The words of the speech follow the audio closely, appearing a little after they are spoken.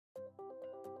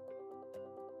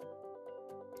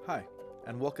Hi,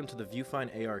 and welcome to the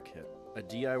Vufine AR Kit, a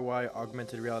DIY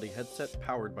augmented reality headset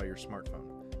powered by your smartphone.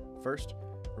 First,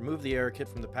 remove the AR Kit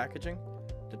from the packaging,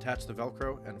 detach the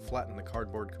velcro, and flatten the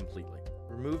cardboard completely.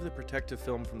 Remove the protective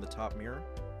film from the top mirror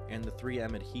and the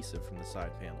 3M adhesive from the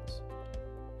side panels.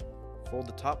 Fold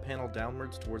the top panel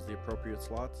downwards towards the appropriate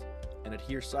slots and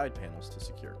adhere side panels to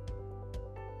secure.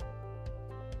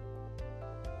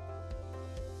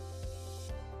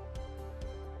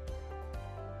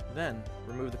 Then,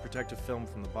 remove the protective film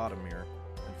from the bottom mirror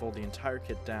and fold the entire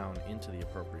kit down into the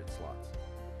appropriate slots.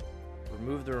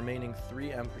 Remove the remaining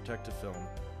 3M protective film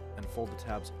and fold the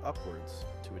tabs upwards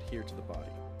to adhere to the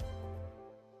body.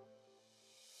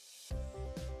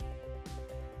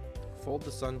 Fold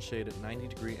the sunshade at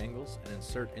 90-degree angles and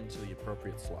insert into the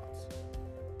appropriate slots.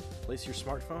 Place your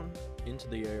smartphone into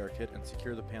the AR kit and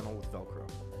secure the panel with Velcro.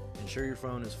 Ensure your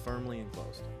phone is firmly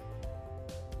enclosed.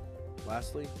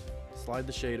 Lastly, slide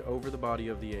the shade over the body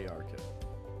of the AR kit.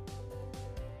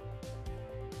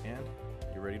 And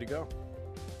you're ready to go.